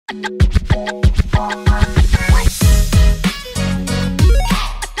Hey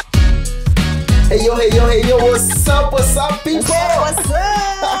yo, what's up, people? What's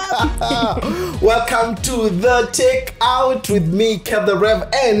up? Welcome to The Takeout with me, Kev the Rev,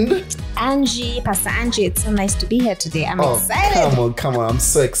 and Angie, Pastor Angie. It's so nice to be here today. I'm excited. Come on. I'm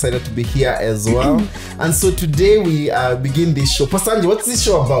so excited to be here as well. And so today we begin this show. Pastor Angie, what's this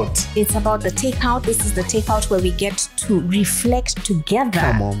show about? It's about The Takeout. This is The Takeout where we get to reflect together.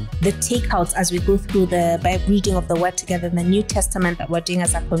 Come on. The takeouts as we go through the Bible reading of the Word together in the New Testament that we're doing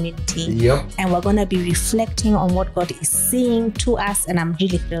as a community. Yep. And we're going to be reflecting on what God is saying to us, and I'm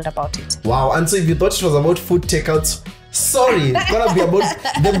really thrilled about it. Wow. And so if you thought it was about food takeouts, sorry, it's gonna be about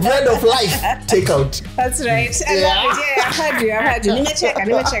the bread of life takeout. That's right. I love it. Yeah, I've heard you.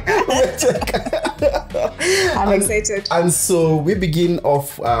 I'm excited. And so we begin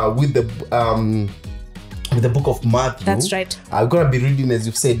off with the book of Matthew. That's right. I'm gonna be reading, as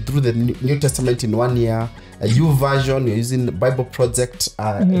you've said, through the New Testament in 1 year. A U version, you're using the Bible Project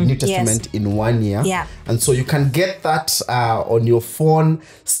New Testament in 1 year. Yeah. And so you can get that on your phone,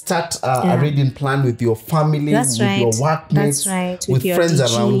 start a reading plan with your family, with your workmates, with friends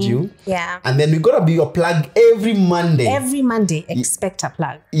around you. Yeah. And then we're going to be your plug every Monday. Every Monday, expect a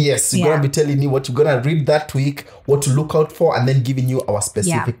plug. Yes, we're going to be telling you what you're going to read that week, what to look out for, and then giving you our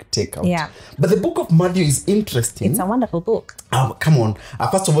specific takeout. Yeah. But the book of Matthew is interesting. It's a wonderful book. Oh, come on.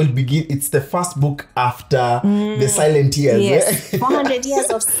 First of all, it's the first book after the silent years. Yes, 400 years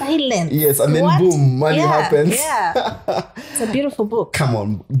of silence. Yes, and then boom, money happens. Yeah, it's a beautiful book. Come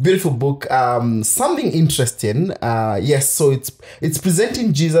on, beautiful book. Something interesting. Yes, so it's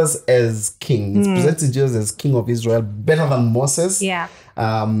presenting Jesus as king. It's presenting Jesus as king of Israel, better than Moses. Yeah.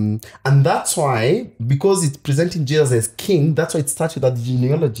 And that's why, because it's presenting Jesus as king, that's why it starts with that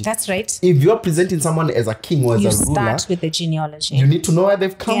genealogy. That's right. If you're presenting someone as a king or as a ruler, you start with the genealogy. You need to know where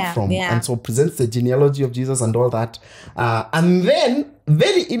they've come from. Yeah. And so presents the genealogy of Jesus and all that. And then,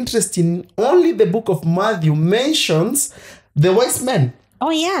 very interesting, only the book of Matthew mentions the wise men. Oh,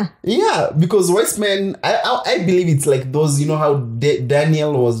 yeah. Yeah, because wise men, I believe it's like those, you know how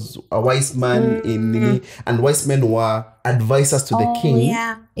Daniel was a wise man and wise men were advisors to the king.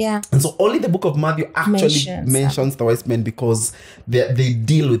 Yeah. And so only the book of Matthew actually mentions the wise men because they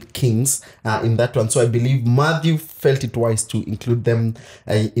deal with kings in that one. So I believe Matthew felt it wise to include them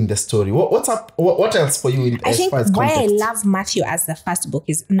in the story. What's up? What else for you I think why I love Matthew as the first book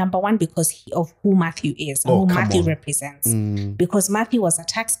is, number one, because of who Matthew is, who Matthew represents. Because Matthew was a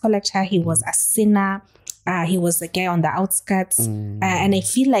tax collector, he was a sinner, he was a guy on the outskirts. And I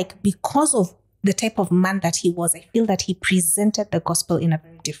feel like because of the type of man that he was, I feel that he presented the gospel in a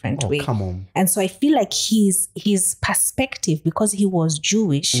very different way. Come on. And so I feel like his perspective, because he was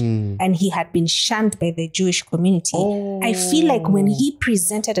Jewish and he had been shunned by the Jewish community, I feel like when he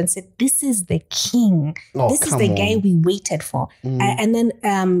presented and said, this is the king, this is the guy we waited for. And then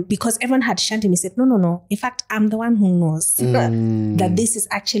because everyone had shunned him, he said, no. In fact, I'm the one who knows that this is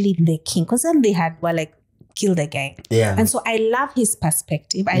actually the king. Because then they were like, kill the guy. Yeah. And so I love his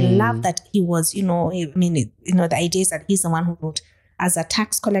perspective. I love that he was, the idea is that he's the one who wrote, as a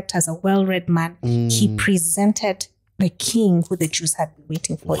tax collector, as a well-read man, he presented the king who the Jews had been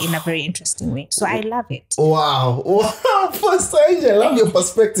waiting for in a very interesting way. So I love it. Wow. First Angie, I love your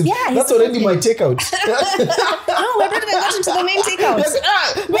perspective. Yeah, that's already my takeout. No, we're not even getting to the main takeout.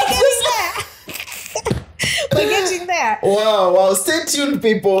 We're getting there. We're getting there. Wow. Stay tuned,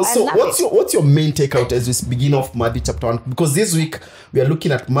 people. So what's your main takeout as we begin off Matthew chapter 1? Because this week we are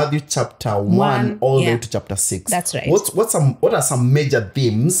looking at Matthew chapter 1 all the way to chapter 6. That's right. What are some major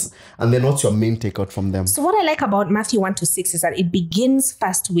themes, and then what's your main takeout from them? So what I like about Matthew 1 to 6 is that it begins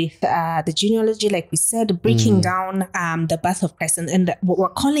first with the genealogy, like we said, breaking down the birth of Christ. And what we're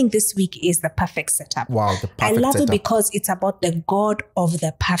calling this week is the perfect setup. Wow, the perfect setup. I love it because it's about the God of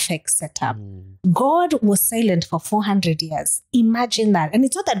the perfect setup. God was silent for 400 years. Imagine that. And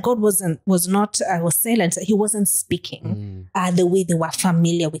it's not that God was silent. He wasn't speaking the way they were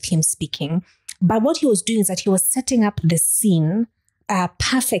familiar with him speaking. But what he was doing is that he was setting up the scene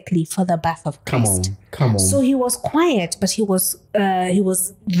perfectly for the birth of Christ. Come on. So he was quiet, but he was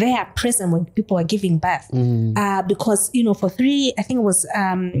there present when people were giving birth. Because, for 3, I think it was,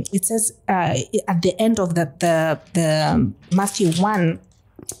 it says at the end of the Matthew 1,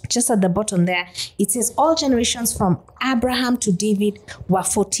 just at the bottom there, it says all generations from Abraham to David were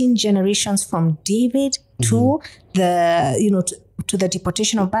 14 generations from David to to the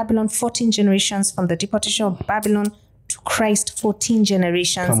deportation of Babylon, 14 generations from the deportation of Babylon to Christ, 14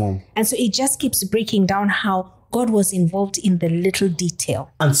 generations. Come on. And so it just keeps breaking down how God was involved in the little detail.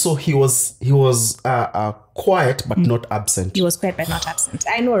 And so he was quiet but not absent. He was quiet but not absent.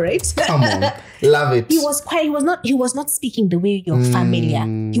 I know, right? Come on. Love it. He was quiet. He was not speaking the way you're familiar.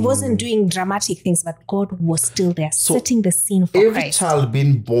 He wasn't doing dramatic things, but God was still there, setting the scene for every Christ. child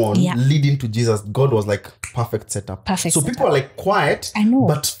being born leading to Jesus, God was like perfect setup. People are like quiet, I know,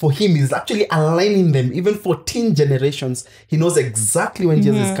 but for him, he's actually aligning them. Even 14 generations, he knows exactly when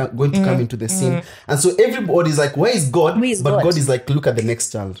Jesus is going to come into the scene. And so everybody's like, where is God? God is like, look at the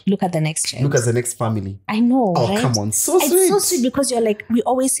next child. Look at the next child. Look at the next family. I know. Oh, right? come on. So it's sweet. It's so sweet because you're like, we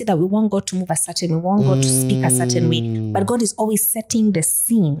always say that we want God to move a certain way, we want God to speak a certain way. But God is always setting the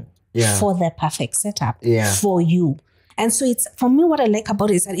scene for the perfect setup for you. And so it's, for me, what I like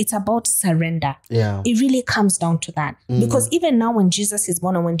about it is that it's about surrender. Yeah. It really comes down to that. Because even now when Jesus is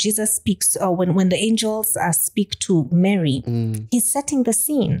born, or when Jesus speaks, or when the angels speak to Mary, he's setting the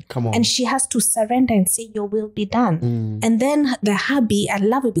scene. Come on. And she has to surrender and say, your will be done. And then the hubby, I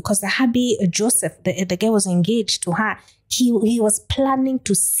love it because the hubby, Joseph, the guy was engaged to her. He was planning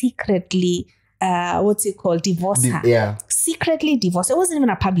to secretly divorce her. Yeah. Secretly divorce. It wasn't even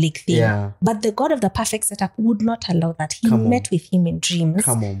a public thing. Yeah. But the God of the perfect setup would not allow that. He met with him in dreams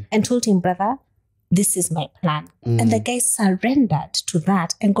and told him, brother, this is my plan. And the guy surrendered to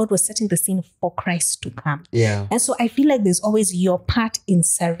that, and God was setting the scene for Christ to come. Yeah. And so I feel like there's always your part in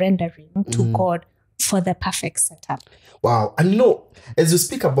surrendering to God for the perfect setup. Wow. And as you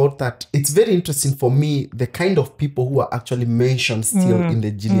speak about that, it's very interesting for me, the kind of people who are actually mentioned still in the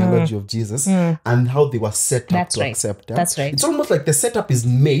genealogy of Jesus and how they were set up to accept them. That's right. It's almost like the setup is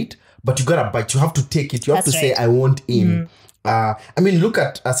made, but you got to bite. You have to take it. You have to say, I want in. I mean, look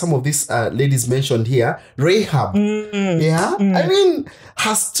at some of these ladies mentioned here. Rahab. Yeah. I mean,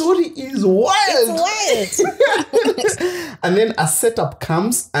 her story is wild. It's wild. And then a setup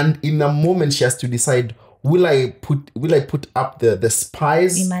comes, and in a moment she has to decide, will I put up the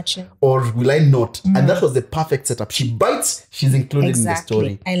spies? Imagine. Or will I not? And that was the perfect setup. She bites, she's included in the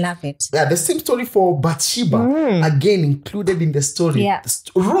story. I love it. Yeah, the same story for Bathsheba. Again, included in the story. Yeah.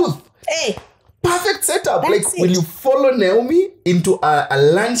 Ruth. Hey. Perfect setup. That's like, will you follow Naomi into a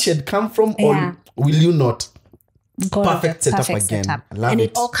land she had come from, or will you not? Perfect setup again. I love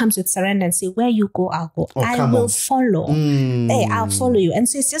it all comes with surrender and say, where you go, I'll go. I will follow. Hey, I'll follow you. And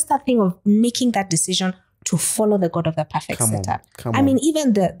so it's just that thing of making that decision to follow the God of the perfect setup. I mean,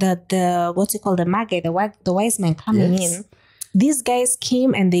 even the what's it called, the Magi, the wise men coming in, these guys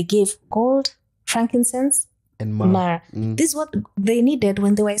came and they gave gold, frankincense, and myrrh. This is what they needed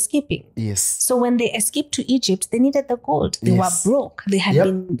when they were escaping. Yes. So when they escaped to Egypt, they needed the gold. They were broke. They had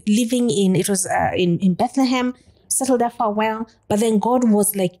been living in Bethlehem, settled there for a while. But then God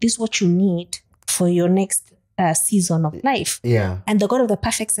was like, this is what you need for your next season of life. Yeah. And the God of the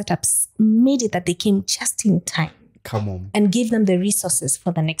perfect setups made it that they came just in time. Come on. And gave them the resources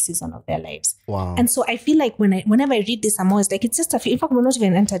for the next season of their lives. Wow. And so I feel like whenever I read this, I'm always like, it's just a few. In fact, we're not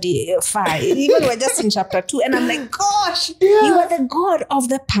even entered far. Even we're just in chapter 2. And I'm like, gosh, you are the God of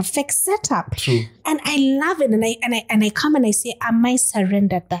the perfect setup. True. And I love it. And I come and I say, am I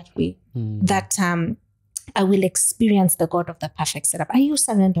surrendered that way? That I will experience the God of the perfect setup. Are you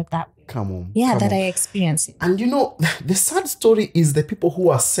surrendered that way? Come on. Yeah, I experience it. And the sad story is the people who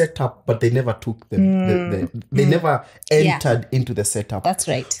are set up, but they never took them. They never entered into the setup. That's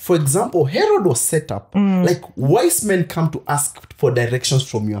right. For example, Herod was set up. Like, wise men come to ask for directions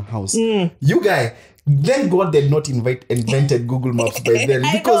from your house. You guy, thank God they not invented Google Maps by then.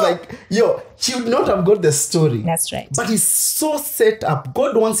 Because he would not have got the story. That's right. But he's so set up.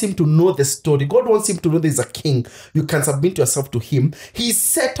 God wants him to know the story. God wants him to know there's a king. You can submit yourself to him. He's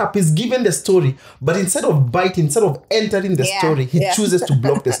set up. He's given the story. But instead of entering the story, he chooses to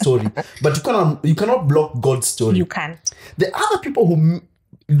block the story. But you cannot block God's story. You can't. The other people who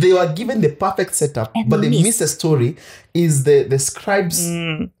they were given the perfect setup, but they miss the story, is the scribes,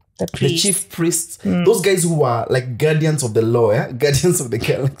 the chief priests, those guys who are like guardians of the law, guardians of the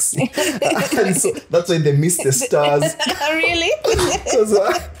galaxy. And so that's why they miss the stars. Really?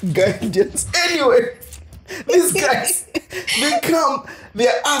 Because guardians. Anyway, these guys,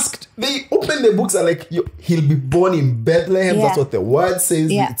 they're asked, they open the books and like, he'll be born in Bethlehem. That's what the word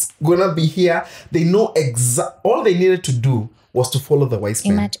says. It's gonna be here. They know all they needed to do was to follow the wise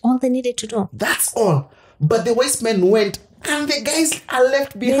men. Imagine all they needed to do. That's all. But the wise men went, and the guys are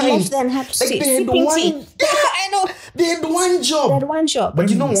left behind. They left them, had to they had one. I know. They had one job. They had one job. But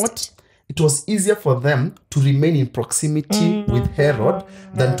you know what? It was easier for them to remain in proximity with Herod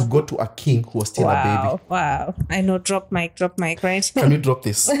than to go to a king who was still a baby. Wow. I know. Drop mic, right? Can you drop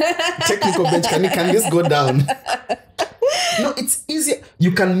this? Technical bench, can this go down? No, it's easier.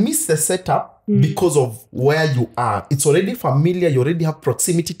 You can miss the setup because of where you are. It's already familiar. You already have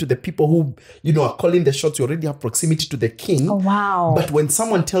proximity to the people who, are calling the shots. You already have proximity to the king. Oh, wow. But when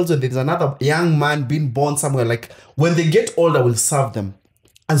someone tells you there's another young man being born somewhere, like when they get older, will serve them.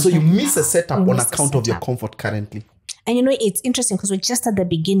 And so you miss a setup on account of your comfort currently. And it's interesting because we're just at the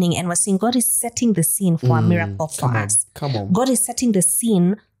beginning and we're seeing God is setting the scene for a miracle for us. Come on. God is setting the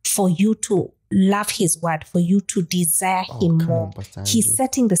scene for you to love his word, for you to desire him more. He's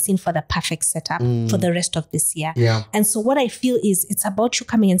setting the scene for the perfect setup for the rest of this year. Yeah. And so what I feel is it's about you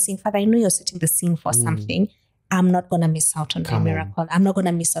coming and saying, Father, I know you're setting the scene for something. I'm not going to miss out on my miracle. I'm not going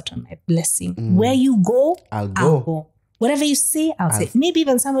to miss out on my blessing. Where you go, I'll go. Whatever you say, I'll say. Maybe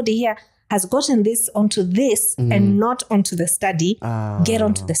even somebody here has gotten this onto this and not onto the study. Get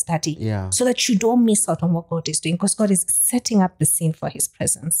onto the study so that you don't miss out on what God is doing, because God is setting up the scene for his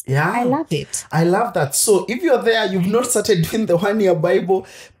presence. Yeah. I love it. I love that. So if you're there, you've not started doing the 1 year Bible,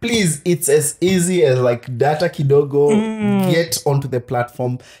 please, it's as easy as like data kidogo, get onto the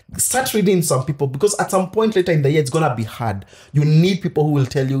platform, start reading some people, because at some point later in the year, it's going to be hard. You need people who will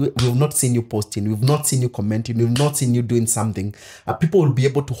tell you, we've not seen you posting, we've not seen you commenting, we've not seen you doing something. People will be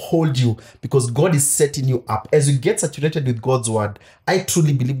able to hold you, because God is setting you up. As you get saturated with God's word, I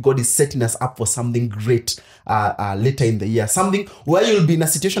truly believe God is setting us up for something great later in the year. Something where you'll be in a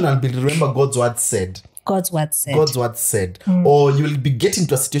situation and remember God's word said. God's word said. God's word said. Or you'll be getting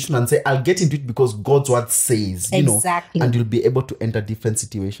to a situation and say, I'll get into it because God's word says. Exactly. And you'll be able to enter different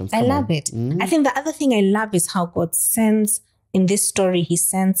situations. I love it. I think the other thing I love is how God sends, in this story, he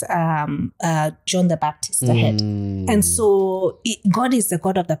sends John the Baptist ahead. And so God is the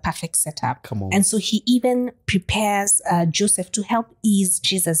God of the perfect setup. Come on. And so he even prepares Joseph to help ease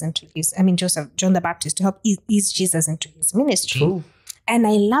Jesus into his, John the Baptist to help ease Jesus into his ministry. True. And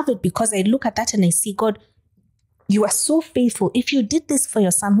I love it because I look at that and I see, God, you are so faithful. If you did this for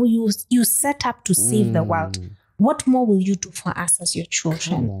your son who you set up to save the world, what more will you do for us as your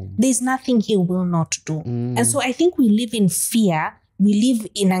children? There's nothing he will not do. And so I think we live in fear. We live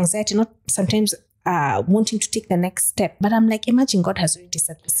in anxiety, not sometimes wanting to take the next step. But I'm like, imagine God has already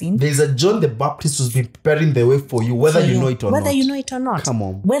set the scene. There's a John the Baptist who's been preparing the way for you, whether you know it or not. Whether you know it or not. Come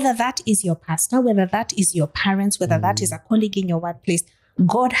on. Whether that is your pastor, whether that is your parents, whether that is a colleague in your workplace,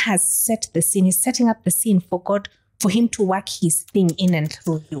 God has set the scene. He's setting up the scene for him to work his thing in and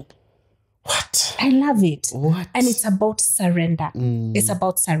through you. What? I love it. What? And it's about surrender. It's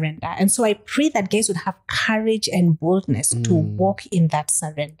about surrender. And so I pray that guys would have courage and boldness to walk in that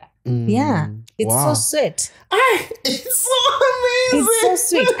surrender. Yeah. It's so sweet. It's so amazing. It's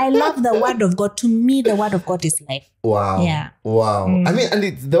so sweet. I love the word of God. To me, the word of God is life. Wow. Yeah. Wow. I mean, and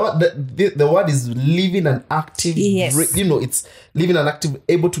the word is living and active. Yes. It's living and active,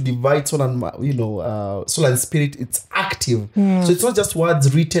 able to divide soul and soul and spirit. It's active. So it's not just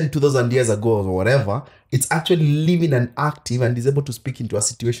words written 2,000 years ago or whatever. It's actually living and active and is able to speak into our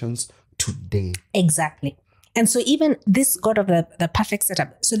situations today. Exactly. And so even this God of the perfect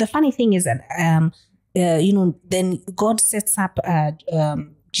setup. So the funny thing is that, then God sets up,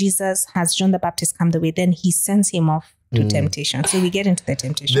 Jesus has John the Baptist come the way, then he sends him off to temptation. So we get into the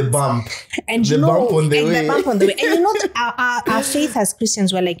temptation. The bump. And the bump on the way. The bump on the way. And our faith as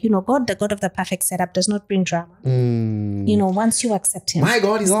Christians, we're like, God, the God of the perfect setup does not bring drama. Once you accept him. My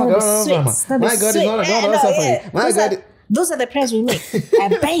God is not a God of drama. My God is not a God of suffering. My God. Those are the prayers we make.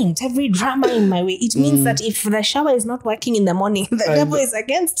 I bind every drama in my way. It means that if the shower is not working in the morning, the devil is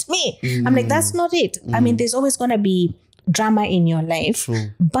against me. I'm like, that's not it. I mean, there's always going to be drama in your life,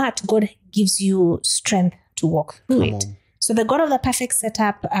 but God gives you strength to walk through it. So the God of the perfect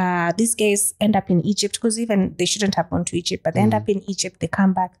setup, these guys end up in Egypt, because even they shouldn't have gone to Egypt, but they end up in Egypt. They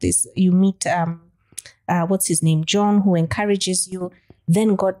come back. You meet, what's his name? John, who encourages you.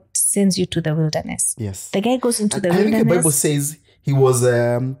 Then God sends you to the wilderness. Yes. The guy goes into the wilderness. I think the Bible says he was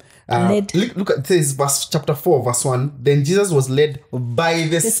led. Look at this verse, chapter 4, verse 1. Then Jesus was led by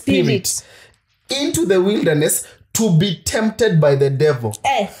the Spirit into the wilderness to be tempted by the devil.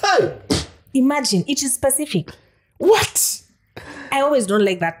 Hey. Imagine, it is specific. What? I always don't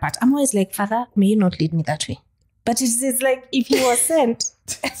like that part. I'm always like, Father, may you not lead me that way. But it's like if he was sent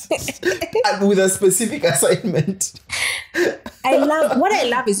with a specific assignment. What I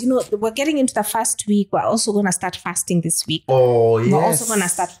love is, we're getting into the first week. We're also going to start fasting this week. Oh, yes. We're also going to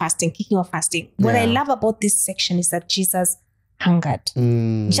start fasting, kicking off fasting. What I love about this section is that Jesus hungered.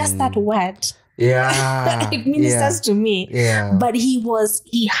 Just that word. Yeah. It ministers to me. Yeah. But he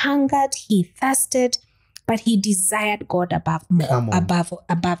hungered, he thirsted. but he desired God above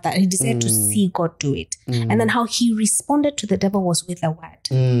that. He desired to see God do it. And then how he responded to the devil was with a word.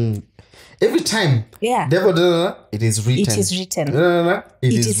 Every time. Yeah. Devil, it is written. It is written.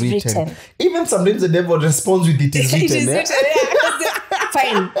 It is written. Even sometimes the devil responds with it is written. It is written, yeah.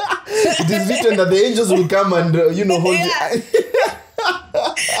 Fine. It is written that the angels will come and, hold you.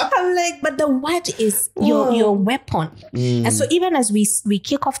 I'm like, but the word is your weapon. And so even as we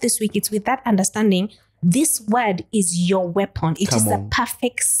kick off this week, it's with that understanding, this word is your weapon. It is the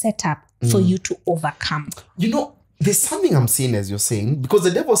perfect setup for you to overcome. There's something I'm seeing as you're saying, because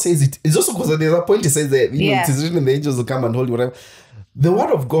the devil says it's also because there's a point he says that it is written the angels will come and hold you, whatever. The word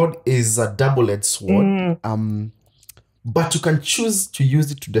of God is a double-edged sword. But you can choose to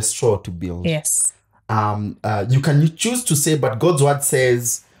use it to destroy or to build. Yes. You can choose to say, but God's word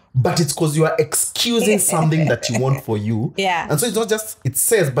says, but it's because you are excusing something that you want for you. Yeah. And so it's not just, it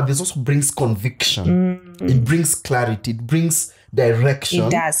says, but this also brings conviction. It brings clarity. It brings direction.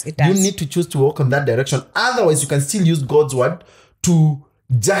 It does. You need to choose to walk in that direction. Otherwise, you can still use God's word to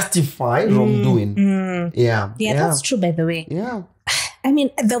justify wrongdoing. Yeah, that's true, by the way. Yeah. I mean,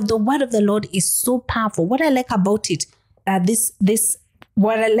 the word of the Lord is so powerful. What I like about it,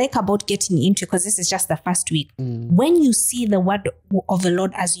 what I like about getting into, because this is just the first week, when you see the word of the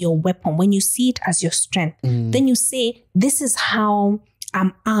Lord as your weapon, when you see it as your strength, then you say, this is how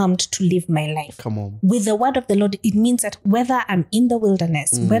I'm armed to live my life. Come on. With the word of the Lord, it means that whether I'm in the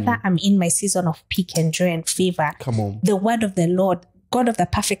wilderness, whether I'm in my season of peak and joy and favor, the word of the Lord, God of the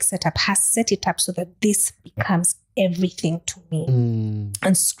perfect setup, has set it up so that this becomes everything to me.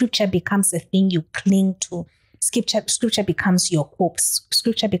 And scripture becomes the thing you cling to. Scripture becomes your hope.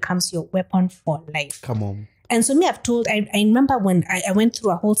 Scripture becomes your weapon for life. Come on. And so I remember when I went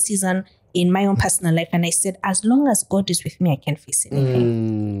through a whole season in my own personal life, and I said, as long as God is with me, I can face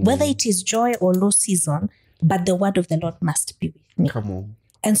anything. Whether it is joy or low season, but the word of the Lord must be with me. Come on.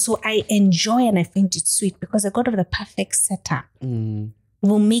 And so I enjoy and I find it sweet, because the God of the perfect setup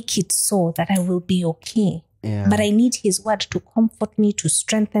will make it so that I will be okay. Yeah. But I need his word to comfort me, to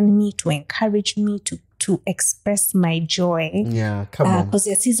strengthen me, to encourage me, to express my joy. Yeah, come on. Because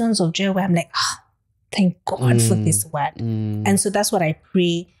there are seasons of joy where I'm like, thank God for this word. And so that's what I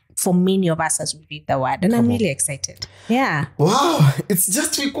pray for many of us as we read the word. And I'm really excited. Yeah. Wow. It's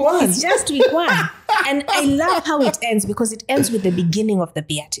just week 1. It's just week 1. And I love how it ends, because it ends with the beginning of the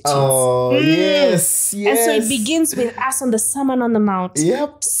Beatitudes. Oh, yes. And so it begins with us on the Sermon on the Mount.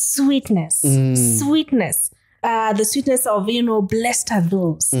 Yep. Sweetness. Sweetness. The sweetness of, blessed are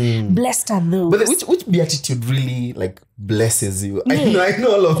those. Blessed are those. But which beatitude really blesses you? I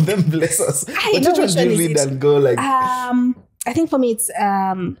know all of them bless us. But which one do you read and go I think for me it's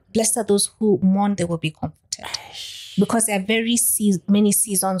blessed are those who mourn, they will be comforted. Because there are many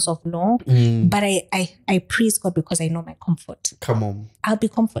seasons of low, but I praise God because I know my comfort. Come on. I'll be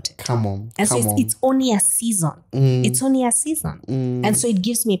comforted. Come on. And so it's only a season. It's only a season. And so it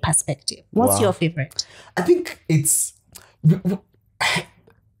gives me perspective. What's your favorite? I think it's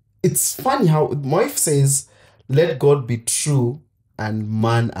funny how my wife says, let God be true and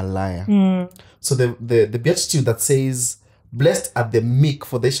man a liar. So the beatitude that says, blessed are the meek,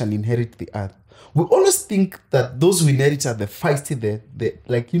 for they shall inherit the earth. We always think that those who inherit are the feisty, the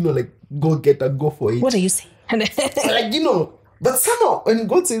go get and go for it. What are you saying? But somehow when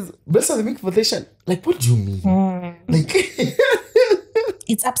God says, blessed are the meek, for they shall, what do you mean?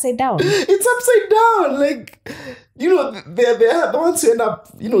 It's upside down. It's upside down. They're the ones who end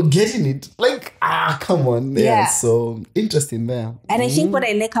up, getting it. Come on. Yeah. So interesting there. And I think what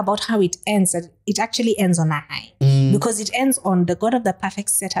I like about how it ends, that it actually ends on a high. Because it ends on the God of the perfect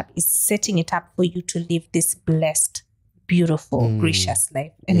setup is setting it up for you to live this blessed, beautiful, gracious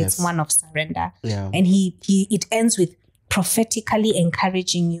life. And it's one of surrender. Yeah. And it ends with prophetically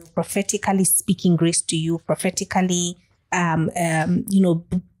encouraging you, prophetically speaking grace to you, prophetically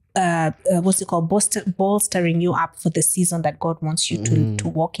bolstering you up for the season that God wants you to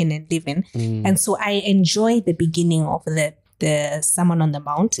walk in and live in. And so I enjoy the beginning of the Sermon on the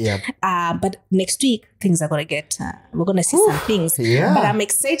Mount. But next week things are gonna get we're gonna see some things. But I'm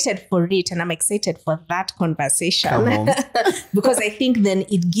excited for it, and I'm excited for that conversation. Because I think then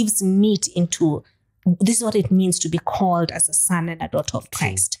it gives meat into this is what it means to be called as a son and a daughter of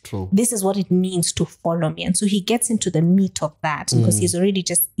Christ. True. This is what it means to follow me. And so he gets into the meat of that, because he's already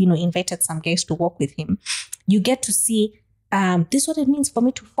just, invited some guys to walk with him. You get to see, this is what it means for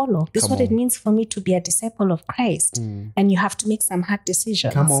me to follow. This is what it means for me to be a disciple of Christ. And you have to make some hard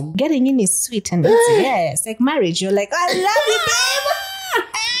decisions. Come on. Getting in is sweet and easy. Yes, like marriage. You're like, I love you, babe.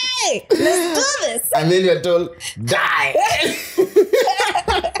 Hey, let's do this. And then you're told, die.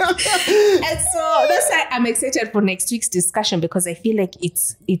 And so that's why I'm excited for next week's discussion, because I feel like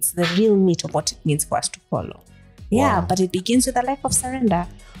it's the real meat of what it means for us to follow. Yeah, wow. But it begins with a life of surrender.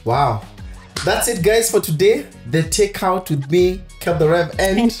 Wow. That's it, guys, for today. The Takeout with me, Kel the Rev,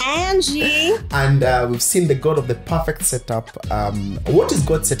 and Angie. And we've seen the God of the perfect setup. What is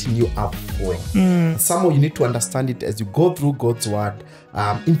God setting you up for? Somehow you need to understand it as you go through God's word.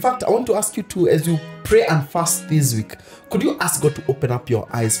 In fact, I want to ask you to, as you pray and fast this week, could you ask God to open up your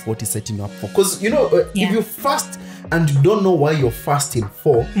eyes for what He's setting you up for? Because, if you fast and you don't know why you're fasting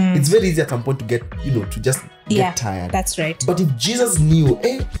for, it's very easy at some point to get, to just get tired. That's right. But if Jesus knew,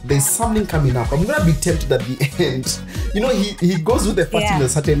 there's something coming up, I'm gonna be tempted at the end. He goes with the fasting in a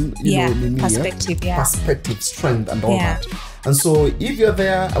certain perspective, strength, and all that. And so if you're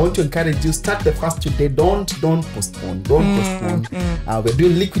there, I want to encourage you, start the fast today. Don't postpone. Don't postpone. We're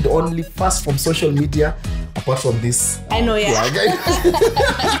doing liquid only, fast from social media, apart from this. I know, but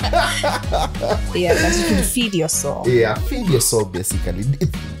you can feed your soul. Yeah, feed your soul, basically.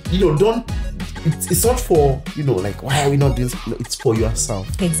 It's not for, why are we not doing this? It's for yourself.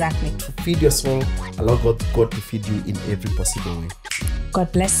 Exactly. To feed your soul, allow God to feed you in every possible way.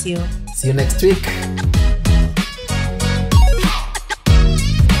 God bless you. See you next week.